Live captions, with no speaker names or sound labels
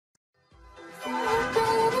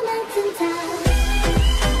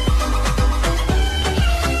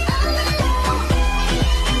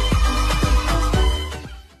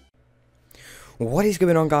What is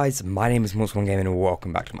going on, guys? My name is Multiple Gaming and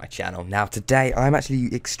welcome back to my channel. Now today I'm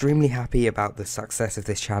actually extremely happy about the success of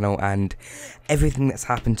this channel and everything that's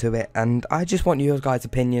happened to it, and I just want your guys'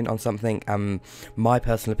 opinion on something. My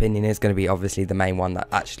personal opinion is going to be obviously the main one that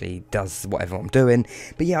actually does whatever I'm doing,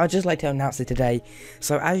 but yeah, I'd just like to announce it today.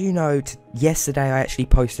 So as you know, yesterday I actually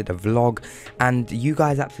posted a vlog and you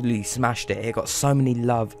guys absolutely smashed it. It got so many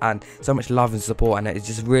love and so much love and support, and it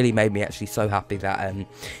just really made me actually so happy that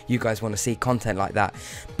you guys want to see content like that.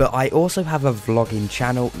 But I also have a vlogging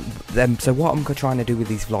channel, so what I'm trying to do with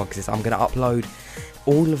these vlogs is I'm going to upload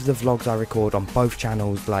all of the vlogs I record on both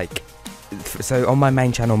channels. Like, so on my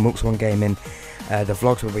main channel, Multiple Gaming, the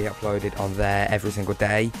vlogs will be uploaded on there every single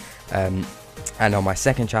day, and on my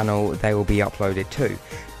second channel they will be uploaded too.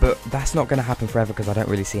 But that's not going to happen forever because I don't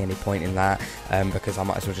really see any point in that, because I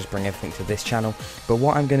might as well just bring everything to this channel. But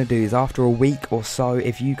what I'm going to do is after a week or so,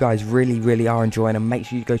 if you guys really are enjoying them, make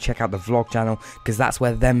sure you go check out the vlog channel, because that's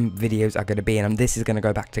where them videos are going to be, and this is going to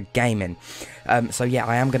go back to gaming. So yeah,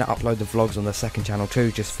 I am going to upload the vlogs on the second channel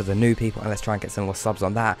too, just for the new people, and let's try and get some more subs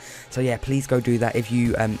on that. So yeah, please go do that if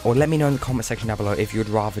you, or let me know in the comment section down below if you'd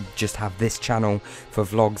rather just have this channel for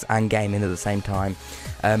vlogs and gaming at the same time.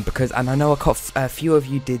 Because, and I know a few of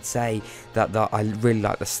you did say that I really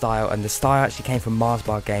like the style, and the style actually came from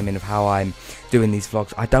Marsbar Gaming of how I'm doing these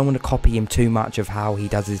vlogs. I don't want to copy him too much of how he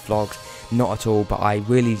does his vlogs, not at all, but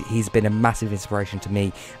he's been a massive inspiration to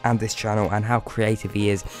me and this channel, and how creative he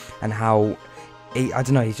is, and how I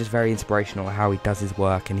don't know, he's just very inspirational how he does his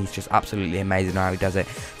work, and he's just absolutely amazing how he does it.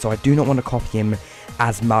 So I do not want to copy him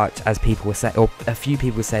as much as people were saying, or a few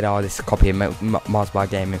people said, oh, this is copying Marsbar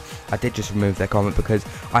Gaming. I did just remove their comment because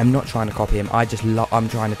I'm not trying to copy him. I'm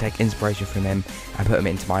trying to take inspiration from him and put him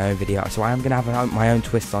into my own video. So I am going to have my own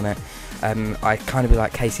twist on it. I kind of be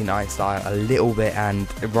like Casey Knight style a little bit, and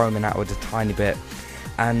roaming outwards a tiny bit.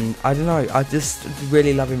 And I don't know, I just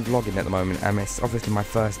really love him vlogging at the moment. It's obviously my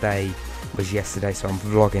first day was yesterday, so I'm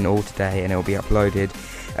vlogging all today and it'll be uploaded.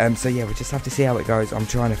 So yeah, we just have to see how it goes. I'm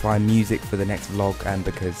trying to find music for the next vlog, and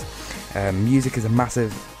because music is a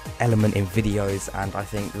massive element in videos, and I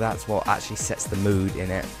think that's what actually sets the mood in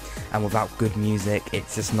it, and without good music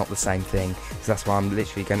it's just not the same thing. So that's why I'm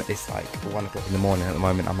literally gonna, it's like 1 o'clock in the morning at the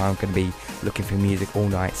moment, I'm gonna be looking for music all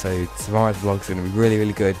night. So tomorrow's vlog's gonna be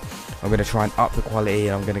really good. I'm gonna try and up the quality,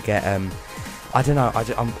 and I'm gonna get I don't know,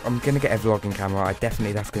 I'm gonna get a vlogging camera.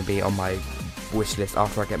 That's gonna be on my wish list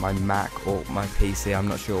after I get my Mac or my PC. I'm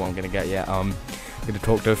not sure what I'm gonna get yet. I'm gonna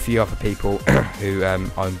talk to a few other people who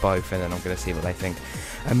own both, and then I'm gonna see what they think.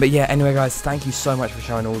 But yeah, anyway guys, thank you so much for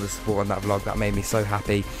showing all the support on that vlog. That made me so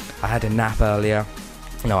happy. I had a nap earlier.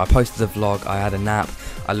 No, I posted a vlog, I had a nap.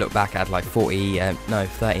 I looked back at like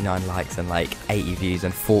 39 likes and like 80 views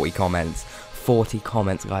and 40 comments. 40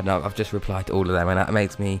 comments, guys. No, I've just replied to all of them, and that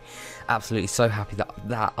makes me absolutely so happy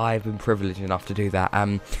that I've been privileged enough to do that.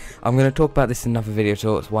 I'm going to talk about this in another video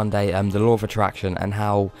talks one day, the law of attraction, and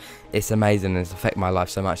how it's amazing and it's affected my life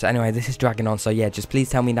so much. So anyway, this is dragging on, so yeah, just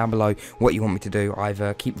please tell me down below what you want me to do.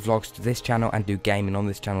 Either keep vlogs to this channel and do gaming on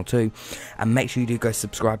this channel too, and make sure you do go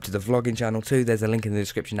subscribe to the vlogging channel too. There's a link in the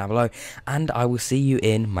description down below, and I will see you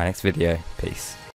in my next video. Peace.